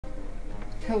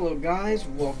Hello guys,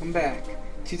 welcome back.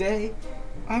 Today,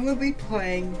 I will be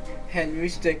playing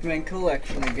Henry's Stickman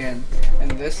collection again. And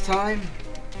this time,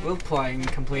 we're playing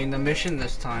completing the mission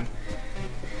this time.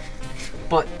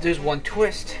 But there's one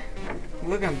twist.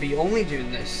 We're gonna be only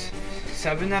doing this.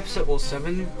 7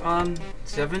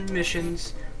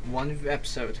 missions, 1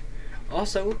 episode.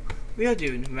 Also, we are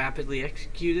doing Rapidly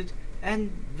Executed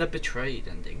and the Betrayed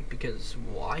ending, because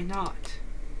why not?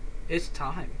 It's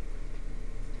time.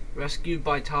 Rescued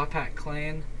by Top Hat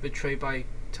Clan, betrayed by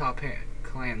Top Hat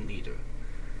Clan leader.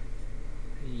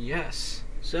 Yes,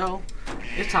 so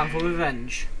it's time for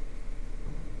revenge.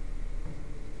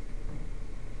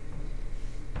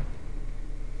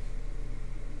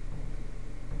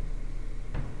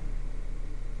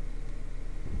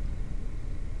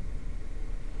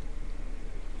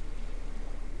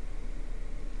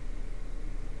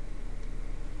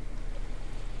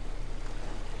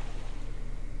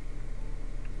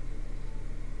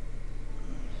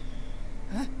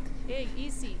 Hey,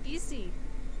 easy.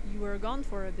 You were gone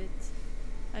for a bit.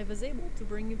 I was able to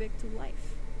bring you back to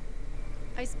life.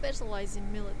 I specialize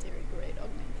in military-grade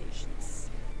augmentations.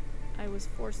 I was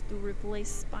forced to replace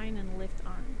spine and left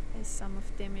arm, as some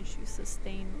of damage you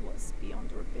sustained was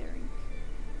beyond repairing.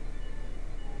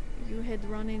 You had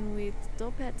run in with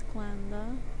Topet Clan,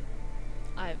 though?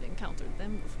 I've encountered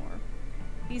them before.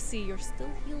 Easy, you're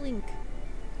still healing.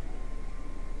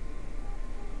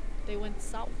 They went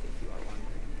south, if you are wondering.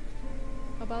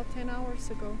 About 10 hours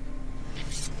ago.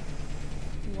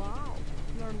 Wow,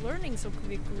 you are learning so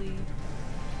quickly.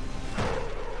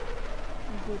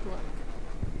 Good luck.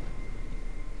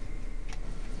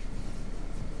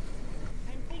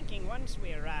 I'm thinking once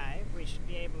we arrive, we should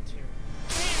be able to...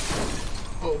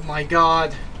 Oh my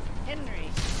god. Henry!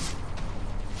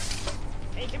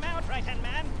 Take him out, right-hand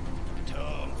man!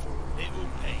 Time for a little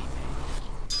payment.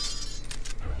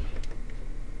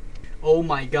 Oh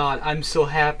my god, I'm so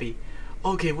happy.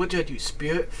 Okay, what do I do?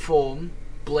 Spirit form,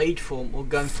 blade form, or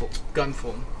gun form? Gun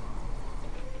form.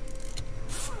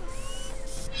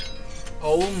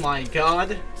 Oh my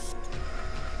god.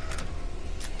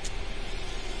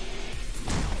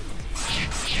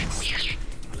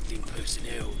 Nothing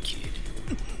personnel, kid.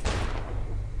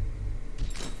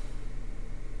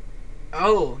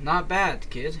 Oh, not bad,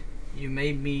 kid. You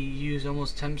made me use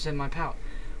almost 10% of my power.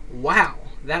 Wow,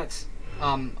 that's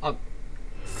a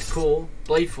cool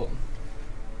blade form.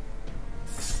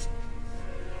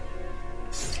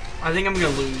 I think I'm gonna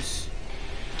lose.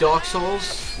 Dark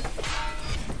Souls.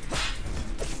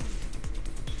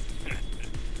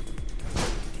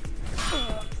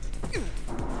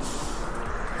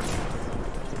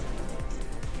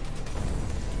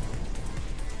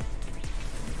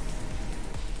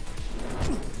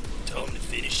 Time to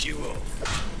finish you off.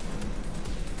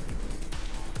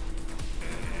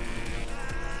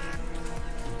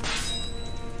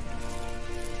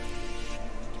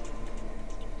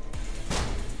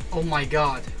 Oh my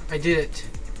god, I did it.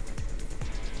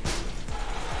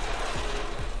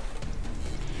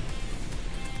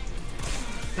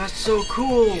 That's so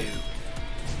cool.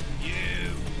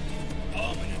 You.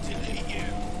 I'm gonna delete you.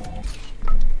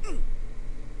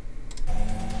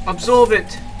 Absorb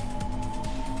it.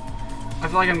 I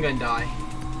feel like I'm gonna die.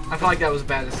 I feel like that was a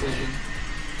bad decision.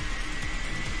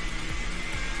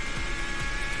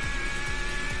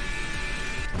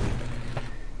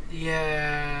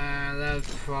 Yeah,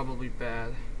 that's probably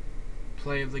bad.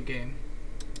 Play of the game.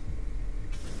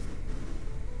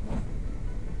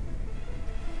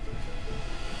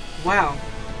 Wow.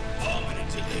 I'm gonna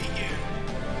delete you.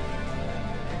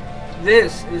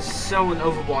 This is so an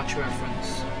Overwatch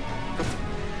reference.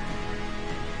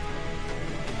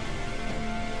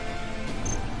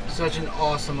 Such an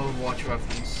awesome Overwatch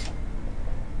reference.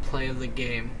 Play of the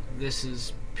game. This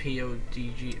is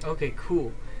PODG. Okay,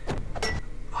 cool.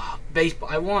 Baseball.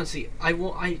 I want to see.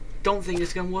 I don't think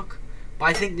it's gonna work, but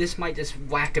I think this might just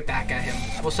whack it back at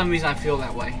him. For some reason, I feel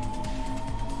that way.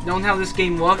 Knowing how this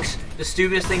game works, the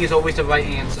stupidest thing is always the right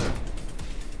answer.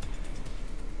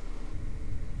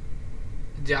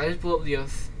 Did I just blow up the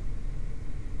earth?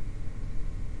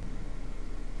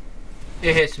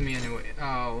 It hits me anyway.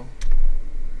 Oh.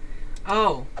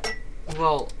 Oh.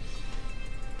 Well.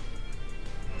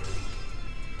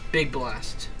 Big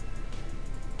blast.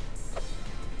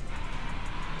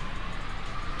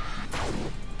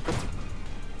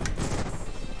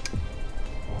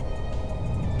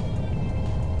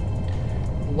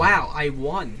 Wow, I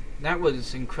won. That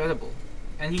was incredible.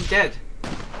 And he's dead.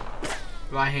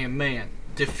 Right-hand man,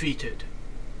 defeated.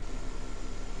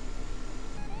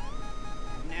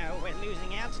 No, we're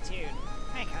losing altitude.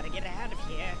 I gotta get out of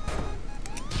here.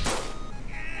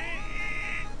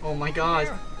 Oh my god.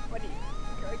 What are you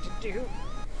going to do?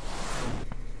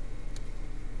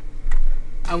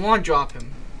 I want to drop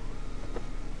him.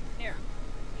 No,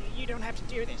 you don't have to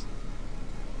do this.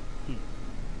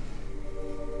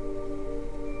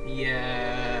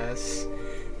 Yes.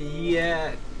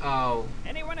 Yeah. Oh.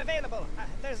 Anyone available?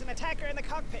 There's an attacker in the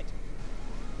cockpit.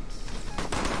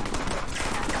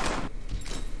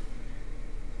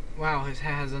 Wow, his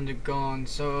hair has undergone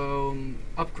some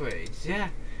upgrades. Yeah.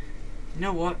 You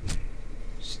know what?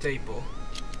 Staple.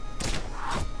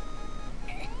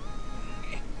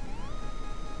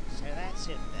 So that's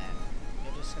it then.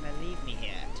 You're just gonna leave me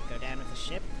here to go down with the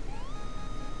ship?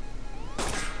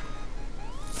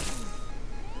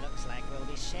 Looks like we'll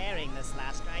be sharing this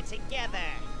last ride together.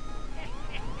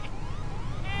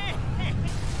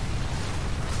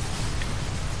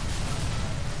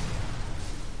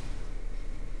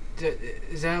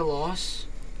 Is that a loss?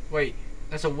 Wait,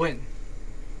 that's a win.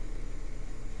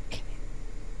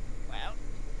 Well,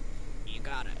 you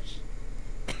got us.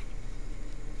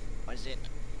 Was it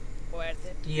worth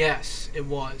it? Yes, it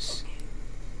was.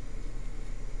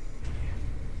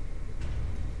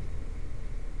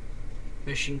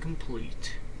 Mission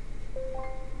complete.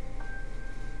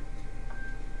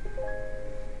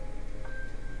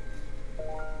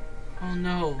 Oh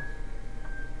no.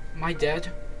 Am I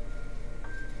dead?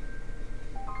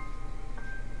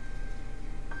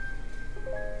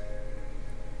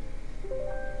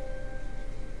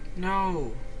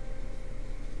 No.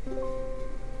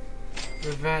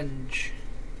 Revenge.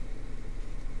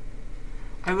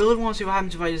 I really want to see what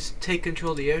happens if I just take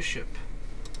control of the airship.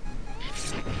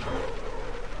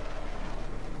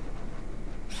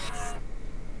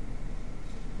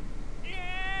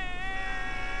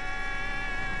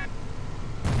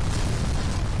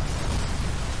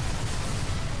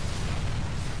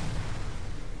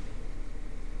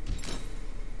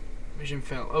 Mission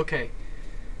failed. Okay.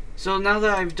 So now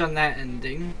that I've done that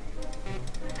ending,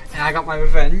 and I got my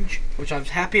revenge, which I was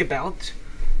happy about,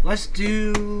 let's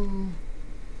do...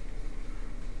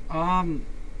 I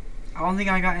don't think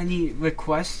I got any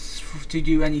requests to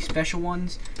do any special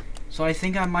ones, so I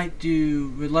think I might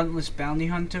do Relentless Bounty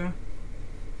Hunter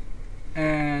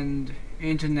and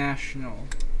International.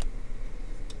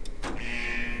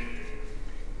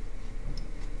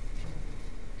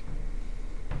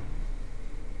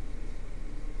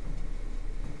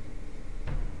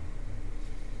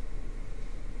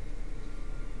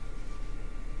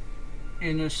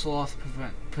 Inner Sloth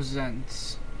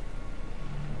presents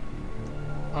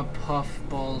a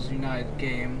Puffballs United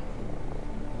game.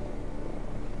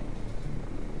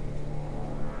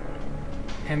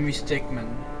 Henry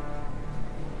Stickman,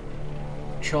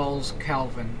 Charles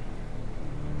Calvin,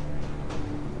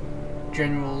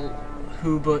 General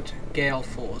Hubert Gale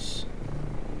Force,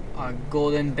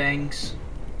 Gordon Banks,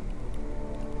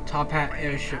 Top Hat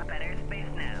Airship.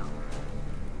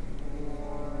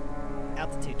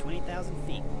 Altitude 20,000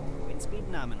 feet. Wind speed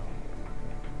nominal.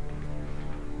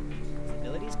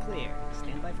 Stability's clear.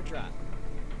 Stand by for drop.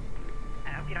 I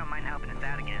hope you don't mind helping us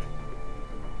out again.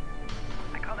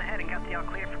 I called ahead and got the all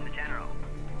clear from the general.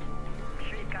 I'm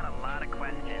sure you've got a lot of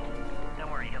questions. Don't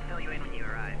worry, he'll fill you in when you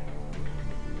arrive.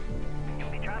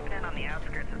 You'll be dropping in on the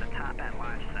outskirts of the Top Hat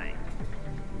launch site.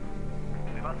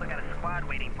 We've also got a squad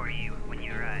waiting for you when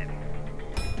you arrive.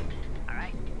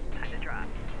 Alright, time to drop.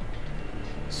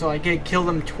 So I get kill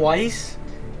them twice?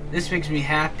 This makes me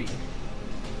happy.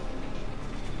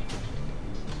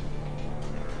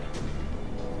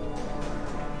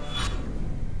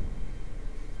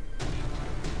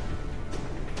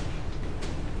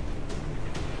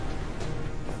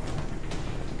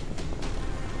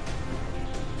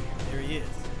 There he is.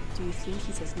 Do you think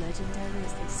he's as legendary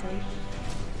as they say?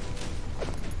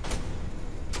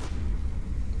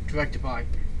 Directed by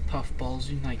Puffballs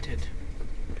United.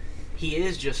 He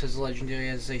is just as legendary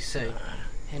as they say.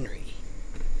 Henry.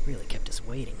 Really kept us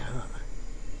waiting, huh?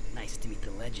 Nice to meet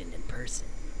the legend in person.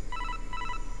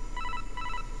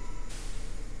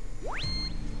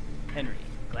 Henry,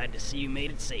 glad to see you made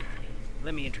it safely.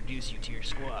 Let me introduce you to your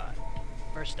squad.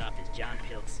 First off is John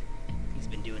Pilkson. He's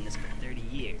been doing this for 30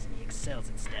 years and he excels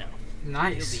at stealth.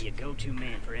 Nice. He'll be a go-to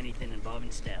man for anything involving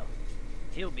stealth.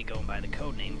 He'll be going by the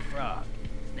codename Frog.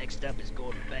 Next up is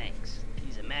Gordon Banks.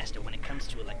 He's a master when it comes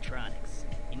to electronics.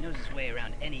 He knows his way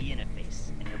around any interface,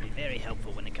 and he'll be very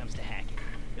helpful when it comes to hacking.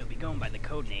 He'll be going by the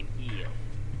codename Eel.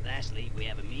 Lastly, we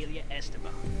have Amelia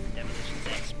Esteban, demolitions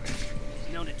expert.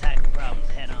 She's known to tackle problems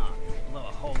head-on, blow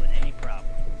a hole in any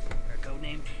problem. Her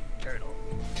codename? Turtle.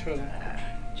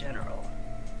 General,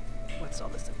 what's all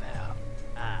this about?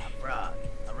 Frog.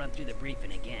 I'll run through the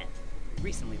briefing again. We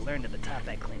recently learned of the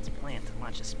Toppat clan's plan to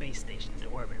launch a space station into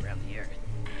orbit around the Earth.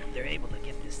 If they're able to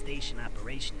get this station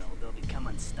operational, they'll become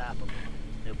unstoppable.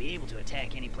 They'll be able to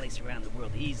attack any place around the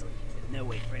world easily, with no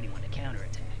way for anyone to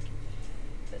counterattack.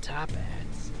 The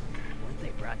Toppats, weren't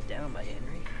they brought down by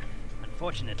Henry?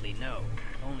 Unfortunately, no.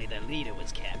 Only their leader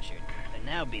was captured. They're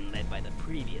now being led by the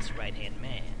previous right-hand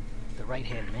man. The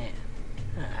right-hand man?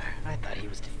 I thought he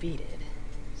was defeated.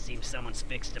 Seems someone's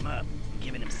fixed him up, and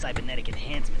given him cybernetic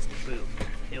enhancements to boot.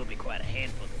 He'll be quite a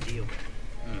handful to deal with.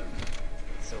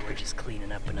 So we're just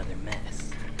cleaning up another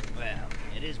mess. Well,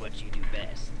 it is what you do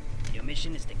best. Your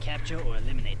mission is to capture or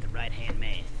eliminate the right-hand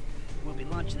man. We'll be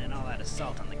launching an all-out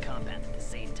assault on the compound at the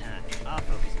same time. Our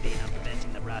focus being on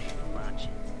preventing the rocket from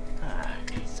launching.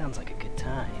 Sounds like a good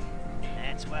time.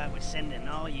 That's why we're sending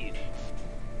all you.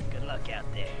 Good luck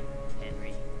out there,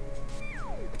 Henry.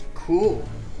 Cool.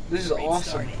 This is Great awesome.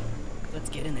 starting. Let's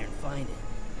get in there and find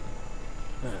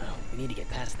it. We need to get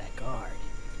past that guard.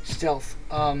 Stealth.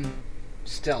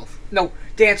 Stealth. No,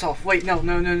 dance off. Wait,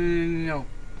 no.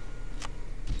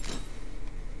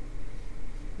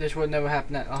 This would never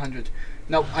happen at 100.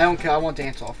 No, I don't care. I want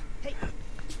dance off. Hey.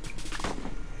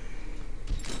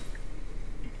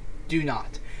 Do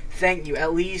not. Thank you.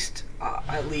 At least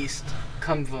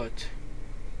convert.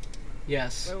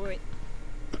 Yes. Wait.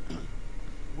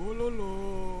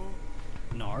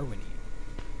 Narwini.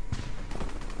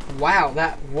 Wow.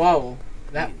 Whoa.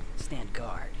 That. Stand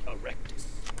guard. Erectus.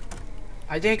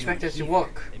 I didn't expect that to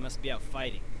work. They must be out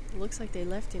fighting. Looks like they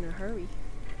left in a hurry.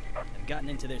 I've gotten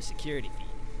into their security feed.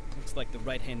 Looks like the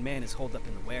right-hand man is holed up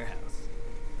in the warehouse.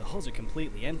 The hulls are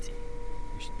completely empty.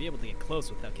 We should be able to get close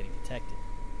without getting detected.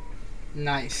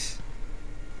 Nice.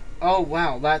 Oh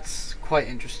wow, that's quite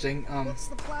interesting. What's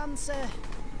the plan, sir?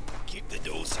 Keep the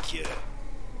door secure.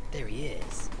 There he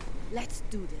is. Let's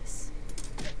do this.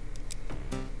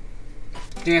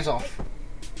 Dance off.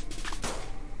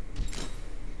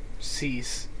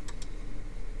 Cease.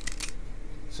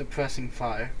 Suppressing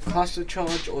fire. Cluster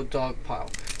charge or dog pile.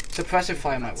 Suppressive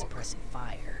fire might work. Suppressing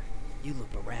fire. You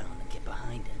loop around and get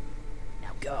behind him.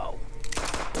 Now go.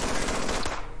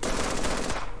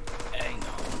 Hang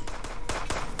on.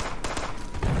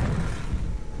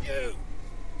 You!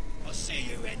 I see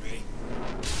you, Henry.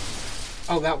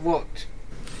 Oh, that worked.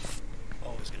 I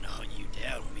was gonna hunt you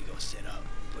down when we got set up,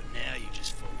 but now you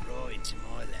just fall right into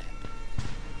my lap.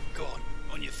 Go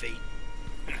on your feet.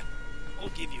 I'll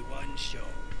give you one shot.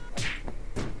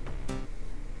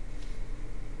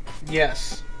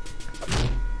 Yes.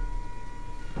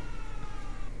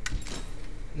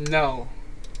 No.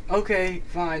 Okay,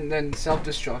 fine, then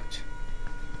self-destruct.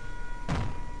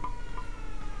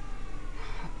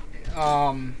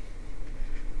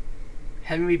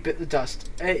 Henry bit the dust.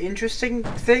 Interesting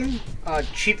thing,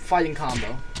 cheap fighting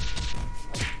combo.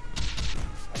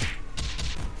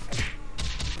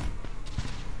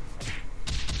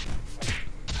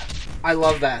 I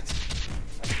love that.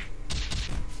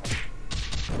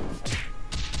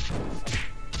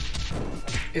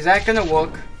 Is that gonna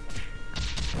work?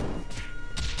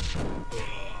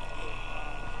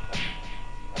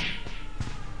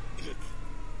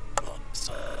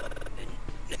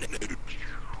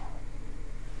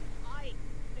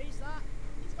 Who's that?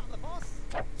 He's got the boss.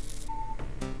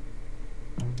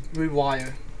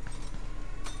 Rewire.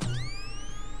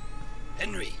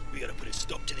 Henry, we gotta put a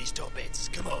stop to these top hits.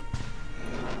 Come on.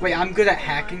 Wait, I'm good at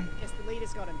hacking. Guess the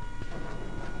leader's got him.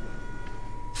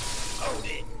 Hold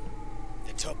it.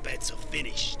 The top bets are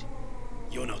finished.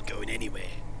 You're not going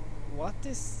anywhere. What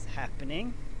is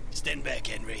happening? Stand back,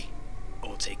 Henry.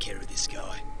 I'll take care of this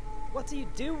guy. What are you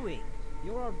doing?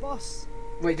 You're our boss.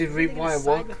 Wait, did Really gonna rewire side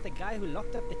work? with the guy who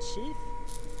locked up the chief?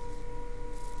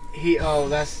 Oh,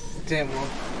 that's didn't work.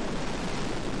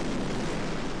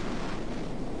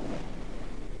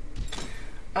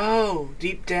 Oh,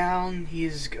 deep down,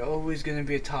 he's always gonna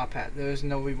be a top hat. There's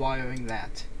no rewiring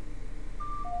that.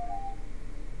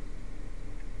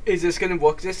 Is this gonna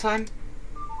work this time?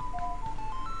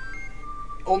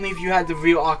 Only if you had the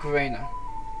real ocarina.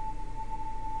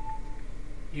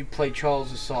 You play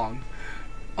Charles' song.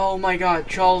 Oh my god,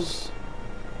 Charles.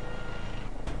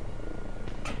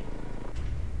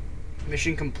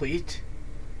 Mission complete.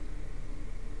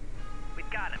 We've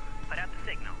got him. Put out the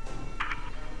signal.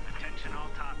 Attention all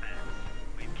top ends.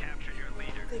 We've captured your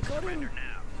leader. They got him. Surrender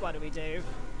now. What do we do?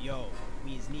 Yo,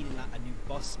 we is needing a new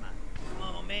boss man.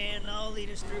 Come on, man. I'll lead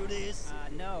us through this.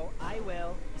 No, I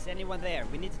will. Is anyone there?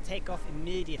 We need to take off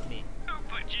immediately. Who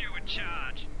put you in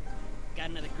charge? Got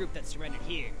another group that surrendered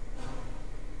here.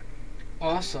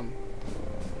 Awesome.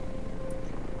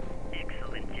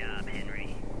 Excellent job,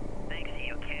 Henry. Thanks to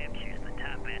your captures, the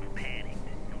top bats panicked,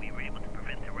 and we were able to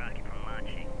prevent the rocket from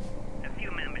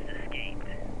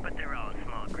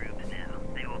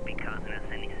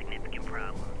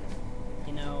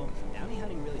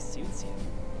you.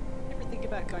 Ever think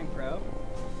about going pro?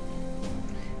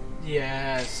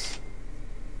 Yes.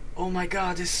 Oh my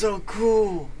god, it's so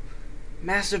cool!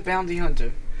 Master Bounty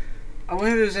Hunter. I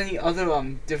wonder if there's any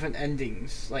other different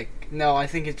endings. Like, no, I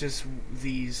think it's just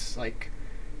these, like,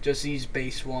 just these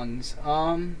base ones.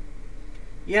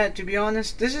 Yeah, to be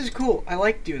honest, this is cool. I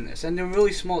like doing this, and they're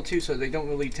really small too, so they don't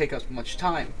really take us much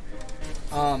time.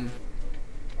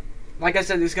 Like I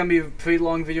said, this is gonna be a pretty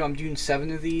long video. I'm doing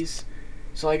 7 of these,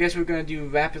 so I guess we're gonna do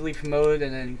Rapidly Promoted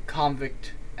and then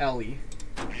Convict Ellie.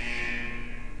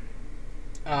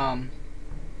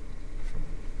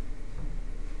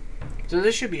 So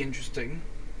this should be interesting,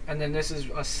 and then this is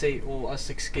us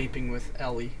escaping with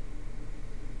Ellie.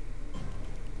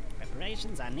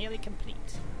 Preparations are nearly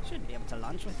complete. Should be able to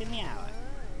launch within the hour.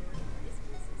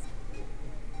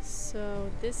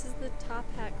 So this is the Top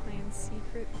Hat Clan's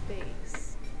secret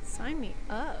base. Sign me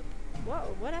up.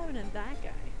 Whoa, what happened to that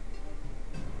guy?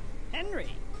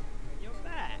 Henry, you're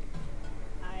back.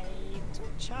 I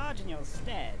took charge in your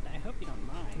stead. I hope you don't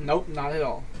mind. Nope, not at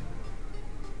all.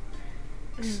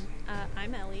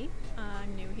 I'm Ellie.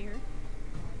 I'm new here.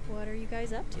 What are you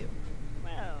guys up to?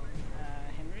 Well,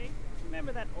 Henry,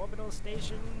 remember that orbital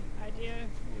station idea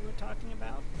we were talking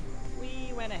about?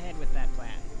 We went ahead with that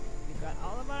plan. We've got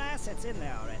all of our assets in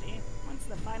there already. Once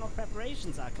the final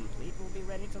preparations are complete, we'll be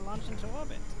ready to launch into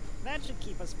orbit. That should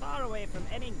keep us far away from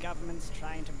any governments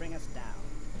trying to bring us down.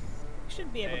 We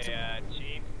should be able to...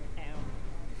 Chief.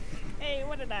 Hey,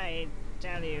 what did I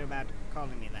tell you about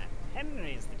calling me that?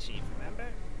 Henry's the chief, remember?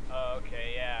 Oh,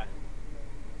 okay, yeah.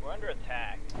 We're under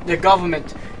attack. The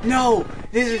government. No,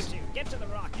 this You is. two, get to the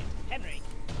rocket. Henry.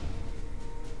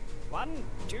 1,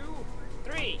 2,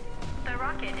 3. The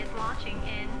rocket is launching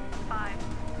in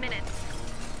 5 minutes.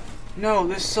 No,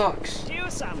 this sucks. Do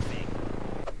something.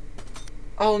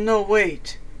 Oh no,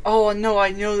 wait. Oh no,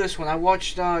 I know this one. I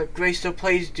watched Graystill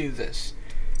Plays do this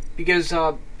because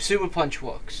Super Punch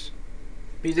works.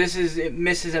 Because it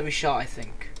misses every shot, I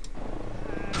think.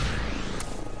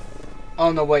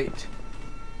 Oh no, wait.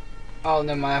 Oh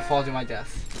never mind, I fall to my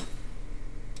death.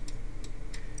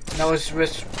 That was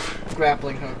wrist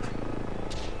grappling hook.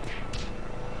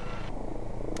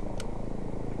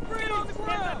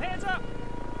 Hands up!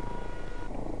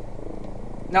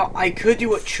 Now I could do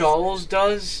what Charles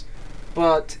does,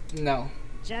 but no.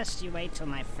 Just you wait till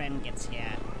my friend gets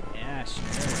here. Yeah, sure.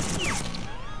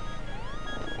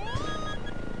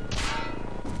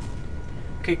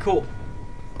 Okay, cool.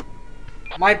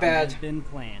 My bad. Been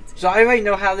planted. So I already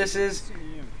know how this is.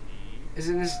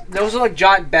 Isn't this? Those are like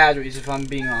giant batteries, if I'm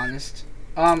being honest.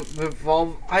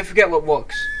 Revolve. I forget what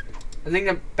works. I think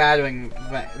the battering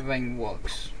ring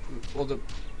works. Or the.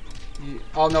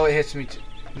 Oh no, it hits me too.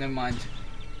 Never mind.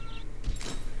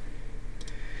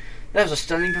 That was a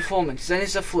stunning performance. Then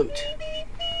it's a flute.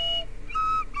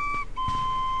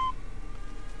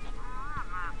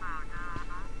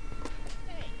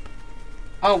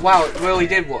 Oh wow, it really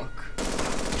did work.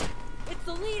 It's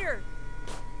the leader!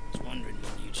 I was wondering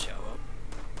when you'd show up.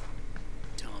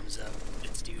 Time's up.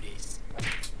 Let's do this.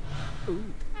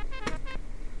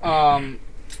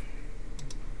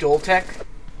 Dual tech.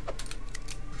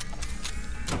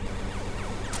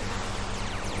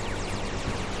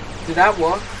 Did that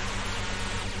work?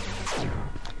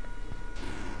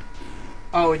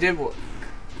 Oh, it did work.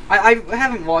 I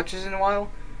haven't watched this in a while.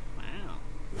 Wow.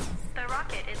 The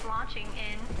rocket is launching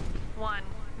in 1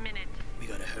 minute. We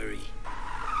gotta hurry.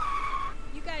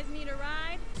 You guys need a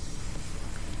ride?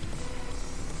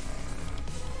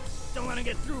 Don't want to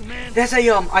get through, man. That's a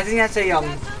I think that's a Got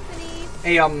company.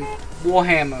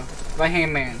 Warhammer, right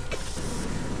hand man.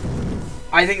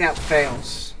 I think that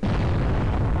fails.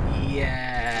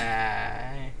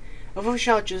 Yeah.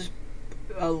 Overshot just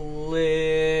a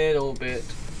little bit.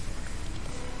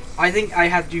 I think I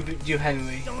have to do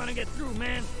Henry. Don't want to get through,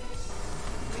 man.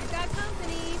 We've got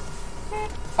company.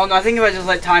 Oh no, I think if I just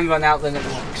let time run out, then it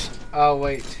works. Oh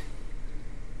wait.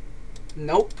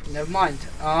 Nope, never mind.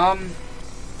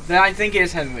 Then I think it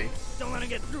is Henry. Don't want to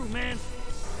get through, man.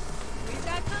 We've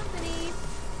got company.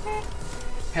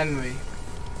 Henry.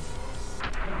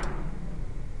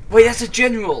 Wait, that's a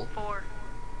general. 4,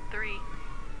 3,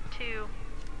 2,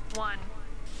 1.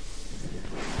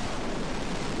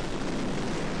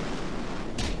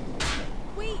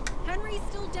 Wait, Henry's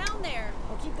still down there.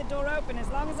 I'll keep the door open as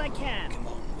long as I can. Come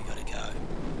on, we gotta go.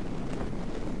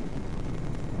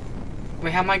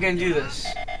 Wait, how am I gonna do this?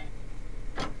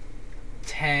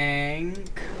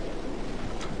 Tank.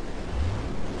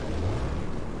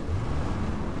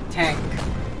 Tank.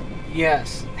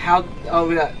 Yes. How? Oh,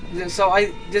 yeah. So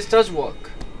this does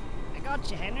work. I got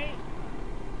you, Henry.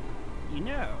 You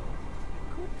know,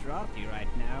 could drop you right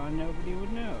now and nobody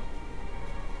would know.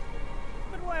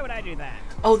 But why would I do that?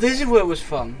 Oh, this is where it was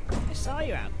from. I saw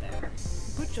you out there.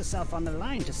 You put yourself on the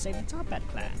line to save the Top Hat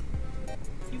clan.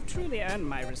 You've truly earned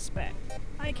my respect.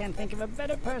 I can't think of a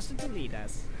better person to lead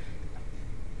us.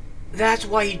 That's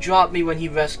why he dropped me when he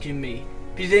rescued me.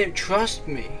 Because he didn't trust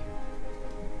me.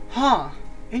 Huh.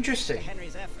 Interesting. To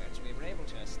Henry's efforts, we were able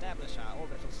to establish our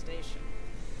orbital station.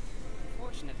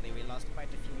 Unfortunately, we lost quite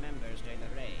a few members during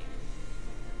the raid.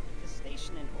 With the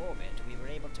station in orbit, we were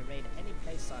able to raid any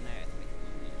place on Earth with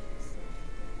ease.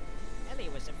 Ellie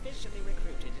was officially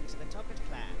recruited into the Top Hat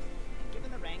clan and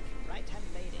given the rank right-hand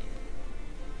lady.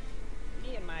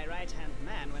 Me and my right-hand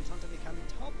man went on to become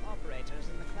top operators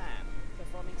in the clan,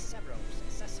 performing several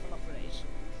successful operations.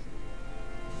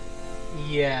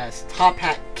 Yes. Top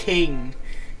Hat King.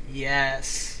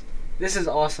 Yes. This is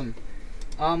awesome.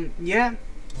 Yeah.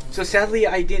 So sadly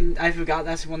I forgot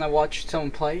that's when I watched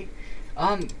someone play.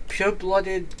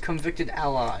 Pure-blooded convicted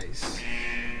allies.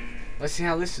 Let's see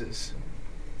how this is.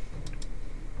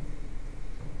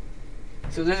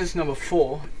 So this is number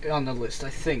 4 on the list, I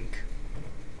think.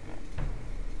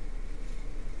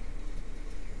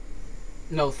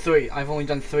 No, 3. I've only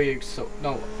done 3, so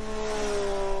no.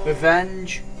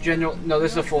 Revenge, General. No,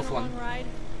 this is the 4th one. Ride?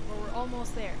 Well, we're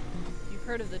almost there. You've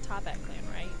heard of the Top Hat clan,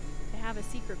 right? They have a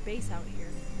secret base out here.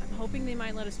 I'm hoping they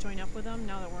might let us join up with them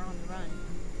now that we're on the run.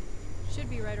 Should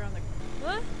be right around the.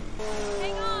 What?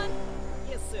 Hang on!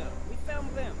 Yes, sir. We found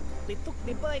them. They took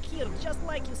me back here just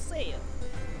like you said.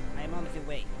 I am on the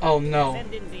way. Oh no.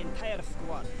 Send in the entire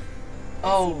squad.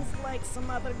 Oh. Seems like some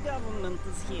other government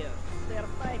is here. They are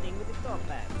fighting with the Top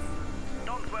Hats.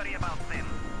 Don't worry about them.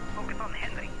 Focus on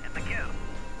Henry and the girl.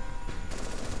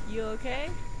 You okay?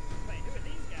 Wait, who are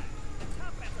these guys? The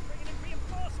Top Hats are bringing in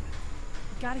reinforcements.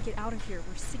 We gotta get out of here.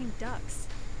 We're sitting ducks.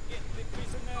 Get the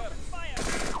prisoner. Fire!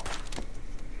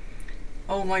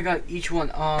 Oh my god, each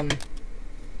one.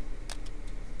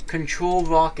 Control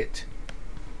rocket.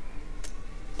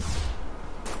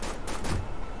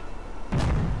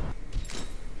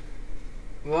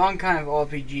 Wrong kind of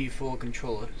RPG for a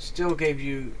controller. Still gave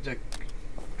you the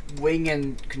wing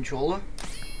and controller.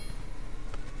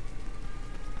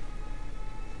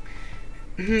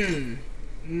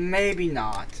 Maybe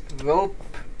not. Rope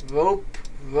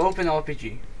and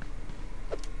RPG.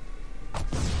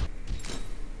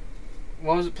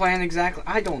 What was the plan exactly?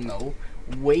 I don't know.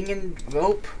 Wing and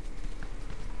rope?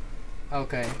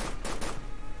 Okay.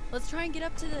 Let's try and get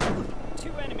up to the.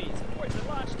 2 enemies towards the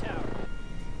launch tower.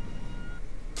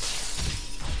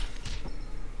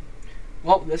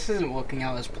 Well, this isn't working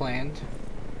out as planned.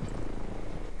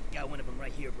 Got one of them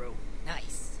right here, bro.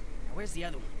 Nice. Now where's the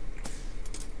other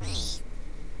one?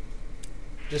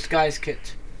 Disguise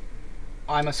kit.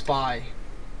 I'm a spy.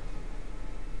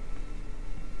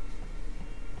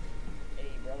 Hey,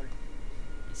 brother.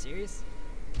 You serious?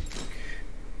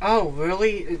 Oh,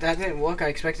 really? That didn't work? I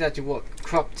expected that to work.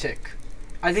 Crop tick.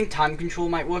 I think time control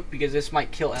might work because this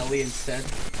might kill Ellie instead.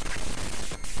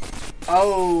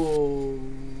 Oh.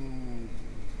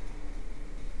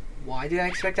 Why did I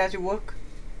expect that to work?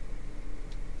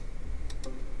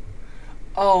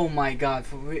 Oh my god.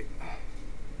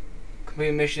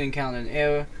 Complete mission encounter an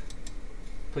error.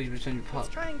 Please return your Let's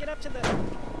pup. try and get up to the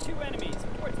 2 enemies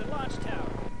towards the launch tower.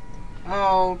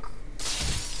 Oh.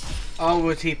 Oh,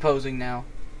 we're T-posing now.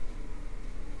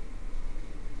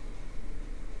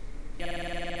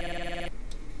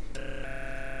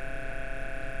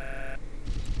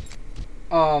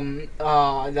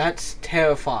 That's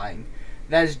terrifying.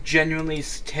 That is genuinely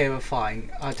terrifying.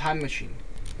 Time machine.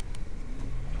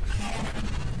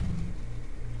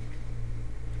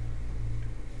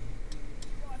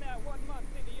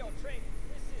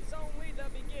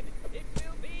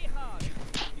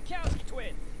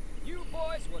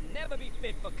 Will never be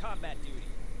fit for combat duty.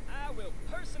 I will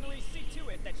personally see to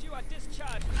it that you are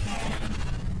discharged.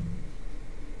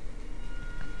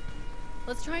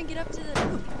 Let's try and get up to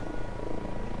the.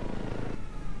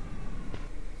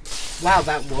 Wow,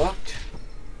 that worked.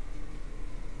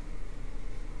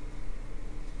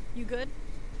 You good?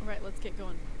 Alright, let's get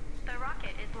going. The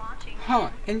rocket is launching.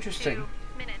 Huh, interesting. 2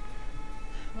 minutes.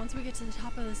 Once we get to the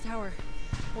top of this tower,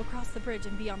 we'll cross the bridge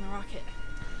and be on the rocket.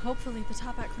 Hopefully the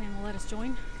Top Hat clan will let us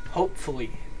join.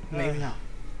 Hopefully. Maybe not.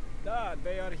 Dad,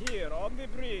 they are here on the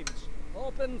bridge.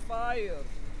 Open fire.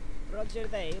 Roger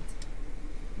that.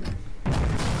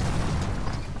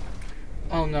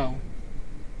 Oh no.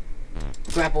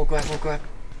 Grapple, grapple, grapple.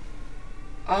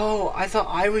 Oh, I thought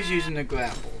I was using the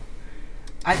grapple.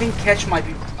 I think catch might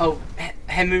be. Oh,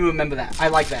 Henry, remember that. I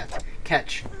like that.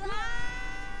 Catch.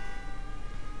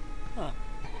 Huh.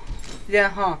 Yeah,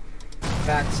 huh.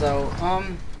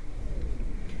 Fatso.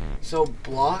 So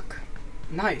block,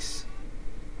 nice.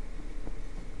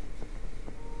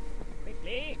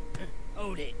 Quickly!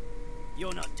 Hold it.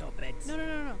 You're not top heads.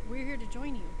 No. We're here to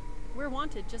join you. We're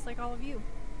wanted, just like all of you.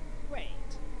 Wait,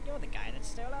 you're the guy that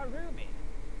stole our ruby.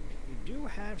 You do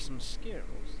have some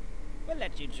skills. We'll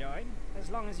let you join, as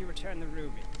long as you return the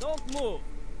ruby. Don't move!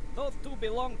 Those two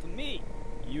belong to me.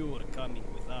 You are coming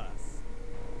with us.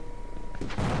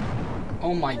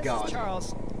 Oh my This god. is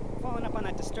Charles. Following up on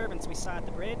that disturbance we saw at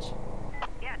the bridge.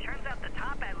 Yeah, turns out the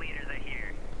top hat leaders are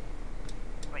here.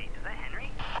 Wait, is that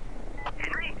Henry?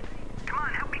 Henry? Come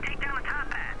on, help me take down the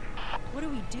top hats. What do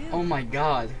we do? Oh my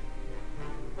god.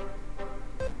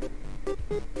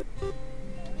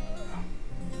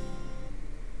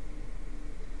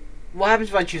 What happens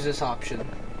if I choose this option?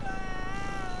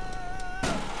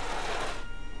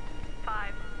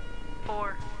 5,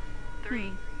 4,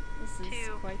 3, This is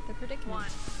 2, quite the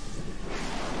predicament.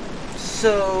 1.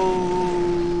 So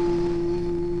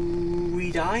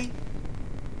we die?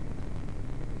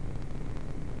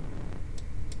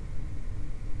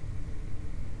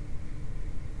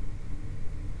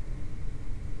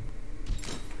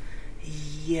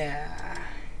 Yeah.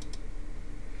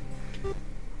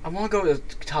 I want to go to the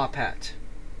Top Hat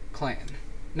clan.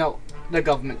 No, the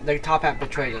government. The Top Hat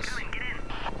betrayed us. Come in, get in.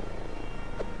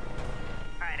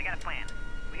 Alright, I got a plan.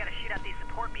 We gotta shoot out these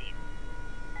support beams.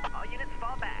 All units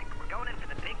fall back. We're going in for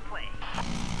the big play.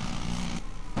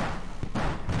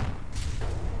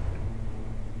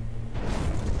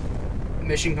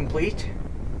 Mission complete?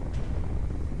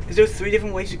 Is there 3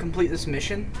 different ways to complete this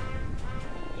mission?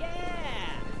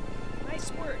 Yeah! Nice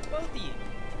work, both of you.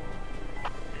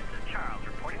 This is Charles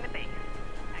reporting the base.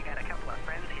 I got a couple of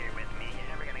friends here with me. You're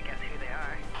never gonna guess who they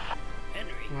are.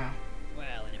 Henry? Wow.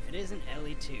 Well, and if it isn't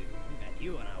Ellie too, we've had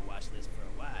you on our watch list for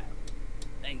a while.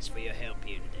 Thanks for your help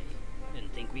here today.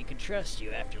 Didn't think we could trust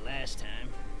you after last time.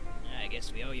 I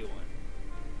guess we owe you one.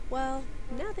 Well,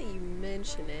 now that you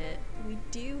mention it, we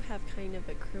do have kind of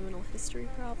a criminal history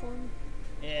problem.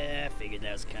 Yeah, I figured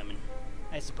that was coming.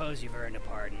 I suppose you've earned a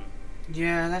pardon.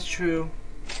 Yeah, that's true.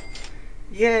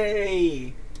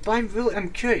 Yay! But I'm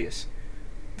curious.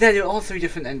 There are all 3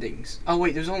 different endings. Oh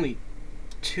wait, there's only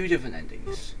 2 different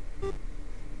endings.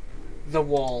 The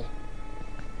wall.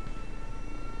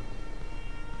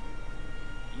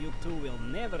 You two will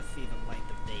never see the light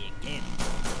of day again.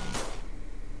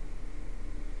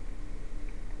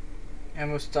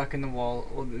 And we're stuck in the wall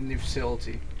in the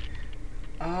facility.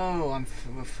 Oh,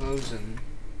 we're frozen.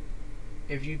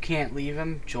 If you can't leave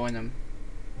him, join him.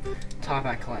 Top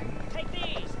Hat clan. Take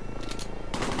these!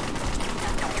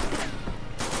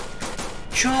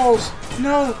 Charles!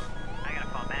 No! I gotta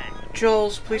fall back.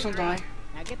 Charles, please don't die.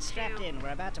 Now get strapped in,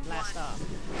 we're about to blast off.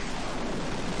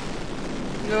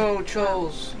 No,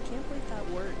 Charles. I can't believe that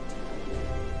worked.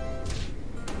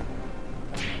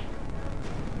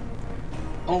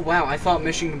 Oh wow, I thought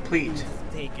mission complete.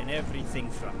 You've taken everything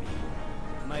from me.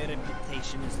 My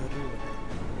reputation is ruined.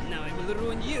 Now I will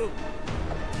ruin you.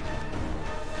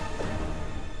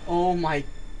 Oh my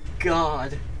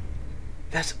god.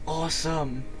 That's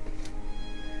awesome.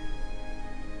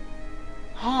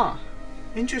 Huh.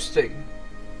 Interesting.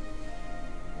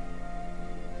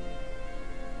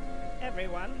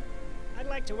 Everyone, I'd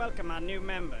like to welcome our new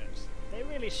members. They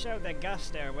really showed their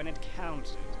gusto when it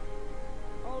counted.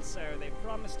 Also, they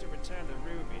promised to return the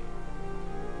ruby.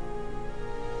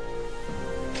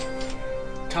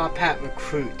 Top Hat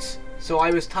recruits. So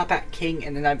I was Top Hat King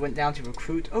and then I went down to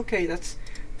recruit. Okay, that's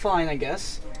fine, I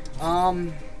guess.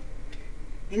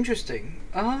 Interesting.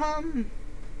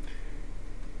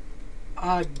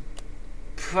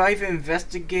 Private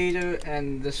investigator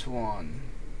and this one.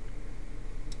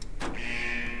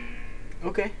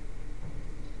 Okay.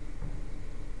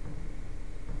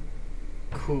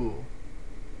 Cool.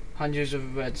 Hundreds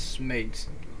of reds made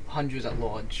hundreds at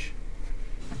large.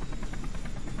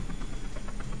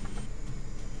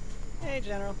 Hey,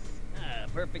 General.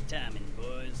 Perfect timing,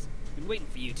 boys. Been waiting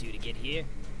for you two to get here.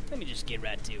 Let me just get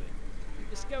right to it. We've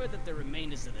discovered that the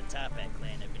remainders of the Top Hat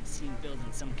clan have been seen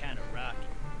building some kind of rocket.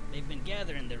 They've been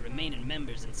gathering the remaining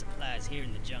members and supplies here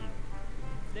in the jungle.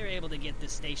 If they're able to get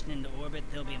this station into orbit,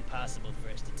 they'll be impossible for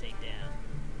us to take down.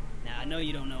 Now, I know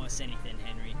you don't owe us anything,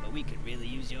 Henry, but we could really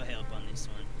use your help on this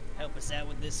one. Help us out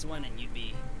with this one, and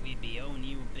we'd be owing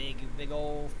you a big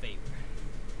old favor.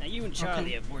 Now, you and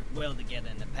Charlie have worked well together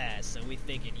in the past, so we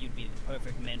figured you'd be the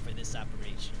perfect men for this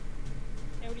operation.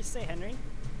 Hey, what do you say, Henry?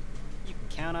 You can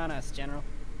count on us, General.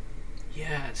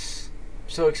 Yes.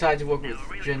 So excited to work with Now,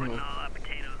 we're really General. putting all our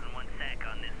potatoes in one sack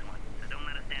on this one, so don't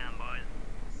let us down, boys.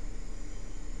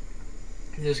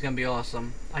 This is gonna be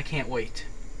awesome. I can't wait.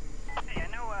 Hey,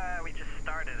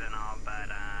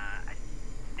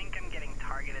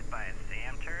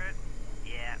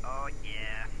 Oh,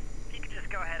 yeah. If you could just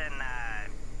go ahead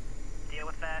and, deal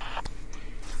with that.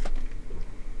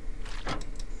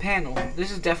 Panel.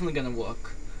 This is definitely gonna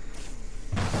work.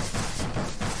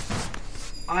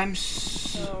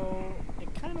 So,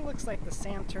 it kind of looks like the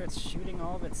SAM turret's shooting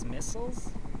all of its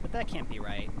missiles, but that can't be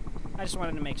right. I just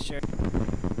wanted to make sure.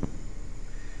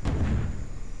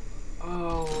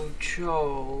 Oh,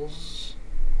 Charles.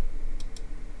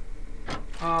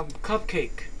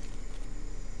 Cupcake.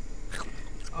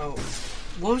 Oh.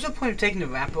 What was the point of taking the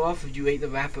wrapper off if you ate the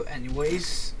wrapper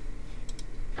anyways?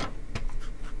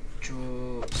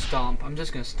 Stomp. I'm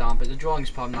just gonna stomp it. The drawing's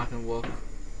probably not gonna work.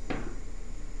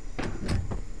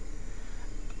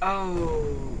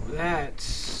 Oh, that's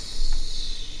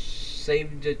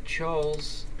saved it,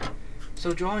 Charles.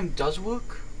 So drawing does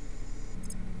work?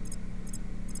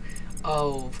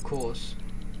 Oh, of course.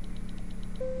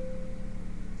 I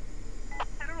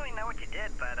don't really know what you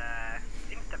did, but,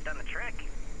 seems to have done the trick.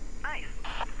 Nice.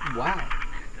 Wow.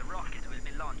 The rocket will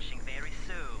be launching very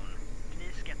soon.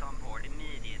 Please get on board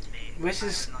immediately. This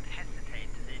is... I will not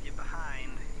hesitate to leave you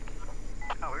behind.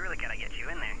 Oh, we really gotta get you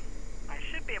in there. I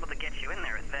should be able to get you in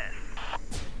there with this.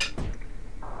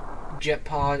 Jet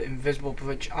pod, invisible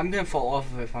bridge. I'm gonna fall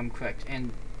off of it if I'm correct.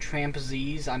 And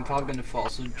trampolines, I'm probably gonna fall.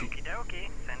 So Okie dokie.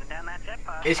 Sending down that jet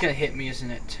pod. it's gonna hit me,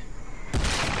 isn't it?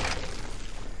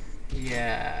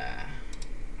 Yeah.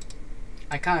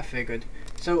 I kind of figured.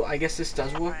 So I guess this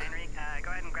does work. Alright, Henry,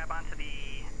 go ahead and grab onto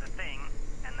the thing,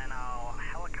 and then I'll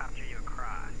helicopter you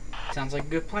across. Sounds like a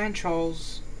good plan,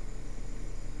 Charles.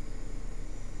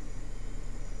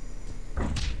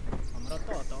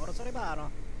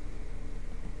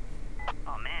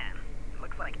 Oh man,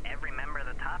 looks like every member of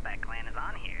the Topak clan is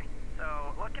on here.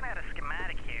 So, looking at a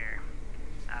schematic here,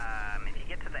 if you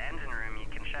get to the engine room, you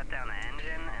can shut down the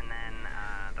engine, and then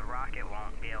the rocket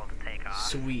won't be able to take off.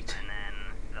 Sweet. And then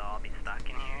they'll all be stuck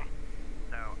in here.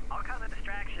 So, I'll cause a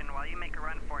distraction while you make a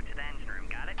run for it to the engine room,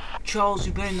 got it? Charles,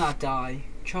 you better not die.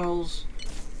 Charles.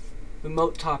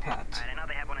 Remote top hat. Alright, I know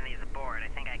they have one of these aboard. I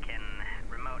think I can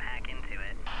remote hack into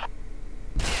it.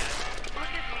 Look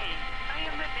at me. I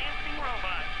am the dancing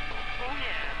robot. Oh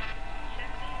yeah.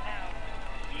 Check me out.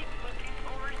 Keep looking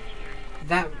over here.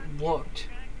 That worked.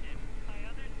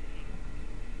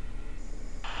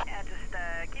 Yeah, just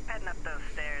keep heading up those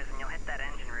stairs and you'll hit that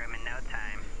engine room in no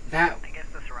time. That... I guess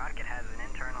this rocket has an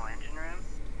internal engine room.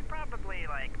 It probably,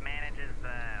 like, manages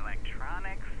the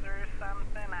electronics or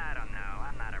something. I don't know.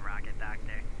 I'm not a rocket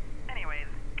doctor. Anyways,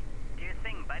 do your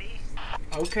thing, buddy.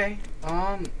 Okay.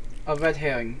 A red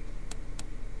herring.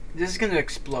 This is gonna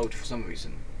explode for some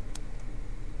reason.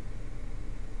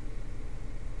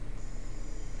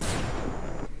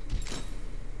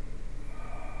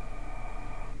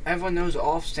 Everyone knows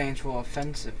off stands for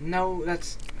offensive. No,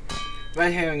 that's...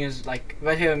 Red herring is like...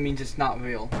 Red herring means it's not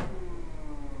real.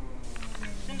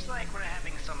 Seems like we're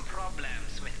having some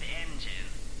problems with the engine.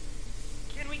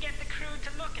 Can we get the crew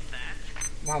to look at that?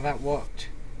 Wow, that worked.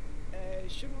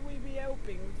 Shouldn't we be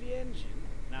helping with the engine?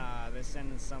 Nah, they're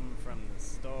sending some from the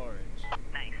storage.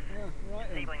 Nice. Right.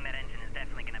 Disabling that engine is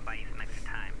definitely going to buy you some extra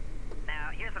time. Now,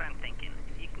 here's what I'm thinking.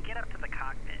 If you can get up to the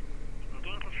cockpit, you can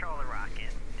gain control of the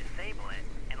rocket, disable it,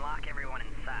 and lock everyone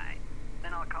inside.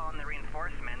 Then I'll call in the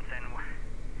reinforcements and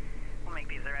we'll make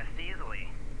these arrests easily.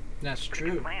 That's Pretty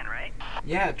true. good plan, right?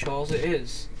 Yeah, Charles, it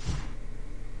is.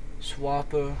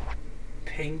 Swapper,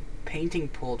 painting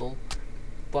portal,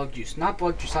 bug juice. Not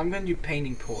bug juice. I'm gonna do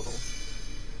painting portal.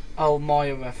 Oh,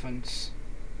 Mario reference.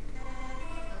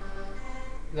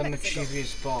 The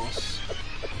mischievous boss.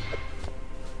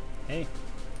 Hey.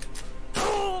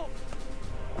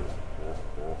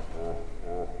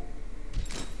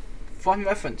 Fun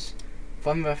reference.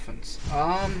 Fun reference.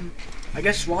 I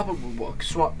guess Swapper would work.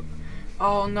 Swap.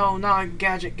 Oh no, not a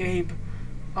gadget, Gabe.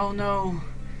 Oh no.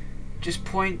 Just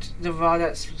point the rod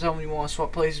at someone you want to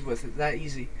swap places with. It's that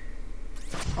easy.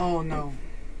 Oh no.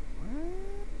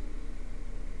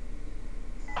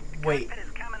 Wait. Cockpit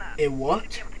is coming up. It You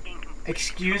worked? should be able to gain complete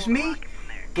Excuse control of the me? rocket from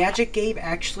there. Gadget Gabe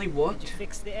actually Did worked? you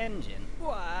fix the engine?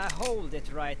 Why, hold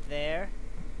it right there.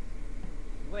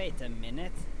 Wait a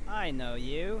minute. I know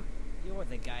you. You're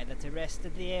the guy that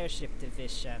arrested the airship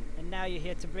division, and now you're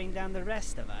here to bring down the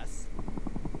rest of us.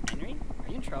 Henry, are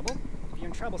you in trouble? If you're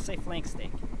in trouble, say flank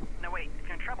steak. No, wait. If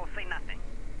you're in trouble, say nothing.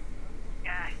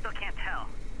 I still can't tell.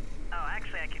 Oh,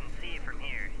 actually, I can see it from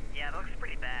here. Yeah, it looks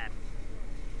pretty bad.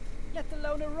 Let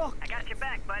alone a rock. I got your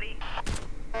back, buddy.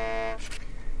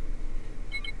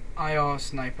 IR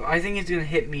sniper. I think it's gonna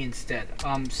hit me instead.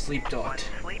 Sleep One dart.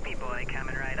 sleepy boy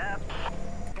coming right up.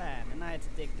 Plan, and I had to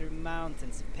dig through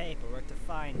mountains of paperwork to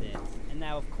find it. And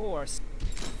now, of course,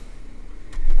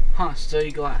 Huh,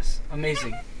 sturdy glass.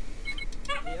 Amazing.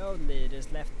 The old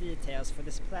leaders left details for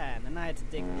this plan, and I had to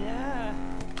dig. Yeah.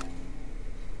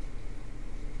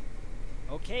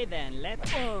 Okay then,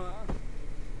 let's. You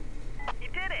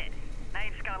did it! Now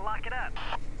you just gotta lock it up.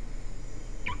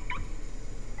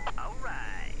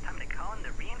 Alright, time to call in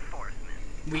the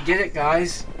reinforcements. We did it,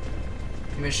 guys.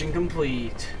 Mission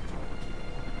complete.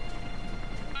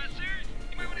 Sir,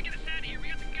 you might want to get us out of here. We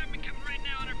got the government coming right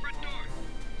now on our front door.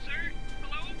 Sir,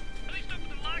 hello? At least open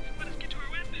the locks and let us get to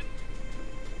our weapons.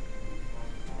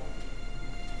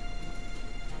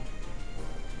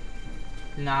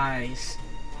 Nice.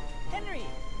 Henry!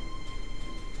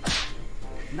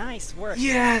 Nice work.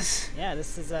 Yes! Yeah,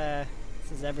 this is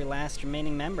every last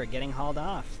remaining member getting hauled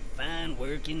off. Fine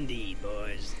work indeed,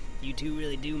 boys. You two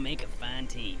really do make a fine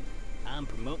team. I'm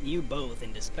promoting you both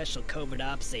into special covert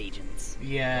ops agents.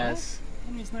 Yes.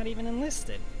 Henry's not even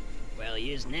enlisted. Well,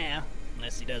 he is now,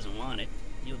 unless he doesn't want it.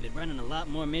 You'll be running a lot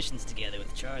more missions together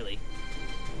with Charlie.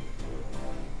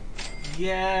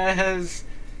 Yes!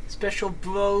 Special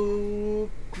bro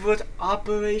good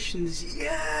operations.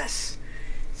 Yes!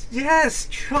 Yes,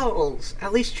 Charles!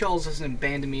 At least Charles doesn't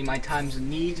abandon me in my times of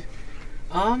need.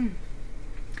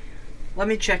 Let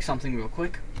me check something real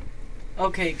quick.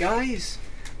 Okay, guys.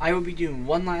 I will be doing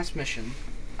one last mission.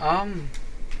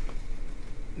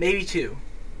 Maybe two.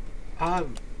 I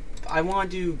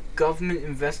want to do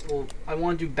government I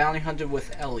want to do bounty hunter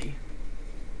with Ellie.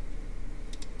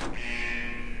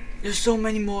 There's so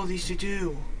many more of these to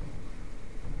do.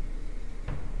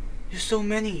 There's so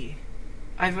many.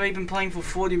 I've already been playing for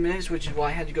 40 minutes, which is why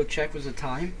I had to go check was the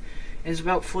time. And it's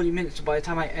about 40 minutes, so by the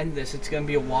time I end this, it's gonna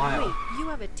be a while. Wait, you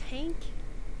have a tank?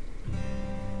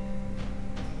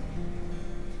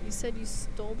 You said you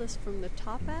stole this from the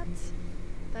Top Hats?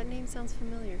 That name sounds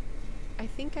familiar. I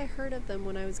think I heard of them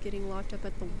when I was getting locked up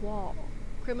at the wall.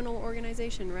 Criminal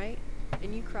organization, right?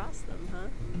 And you crossed them, huh?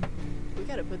 We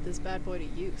gotta put this bad boy to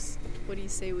use. What do you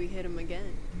say we hit him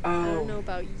again? I don't know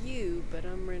about you, but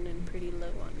I'm running pretty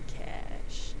low on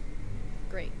cash.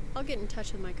 Great. I'll get in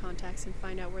touch with my contacts and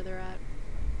find out where they're at.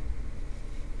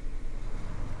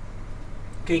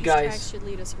 Okay, These guys. tracks should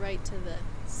lead us right to the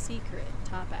secret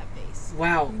Top Hat base.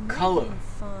 Wow, color.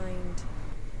 Find.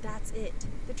 That's it.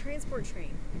 The transport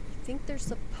train. I think they're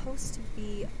supposed to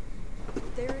be.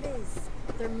 There it is.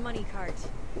 Their money cart.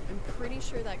 I'm pretty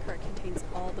sure that cart contains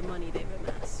all the money they've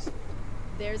amassed.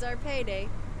 There's our payday.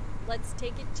 Let's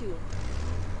take it to them.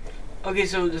 Okay,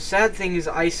 so the sad thing is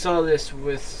I saw this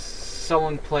with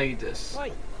someone play this.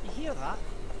 Oi, you hear that?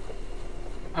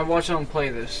 I watched someone play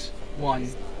this. One.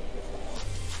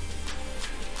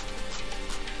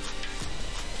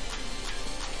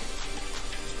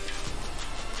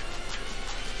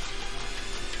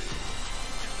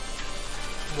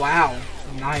 Wow,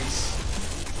 nice.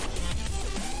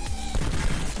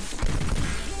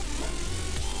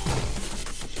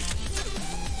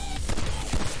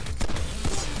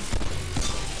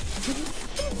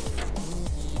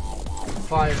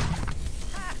 Fire.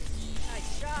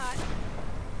 Nice shot.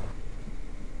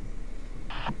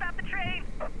 Stop the train!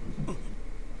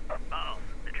 Oh,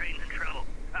 the train's in trouble.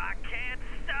 I can't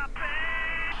stop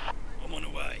it! I'm on the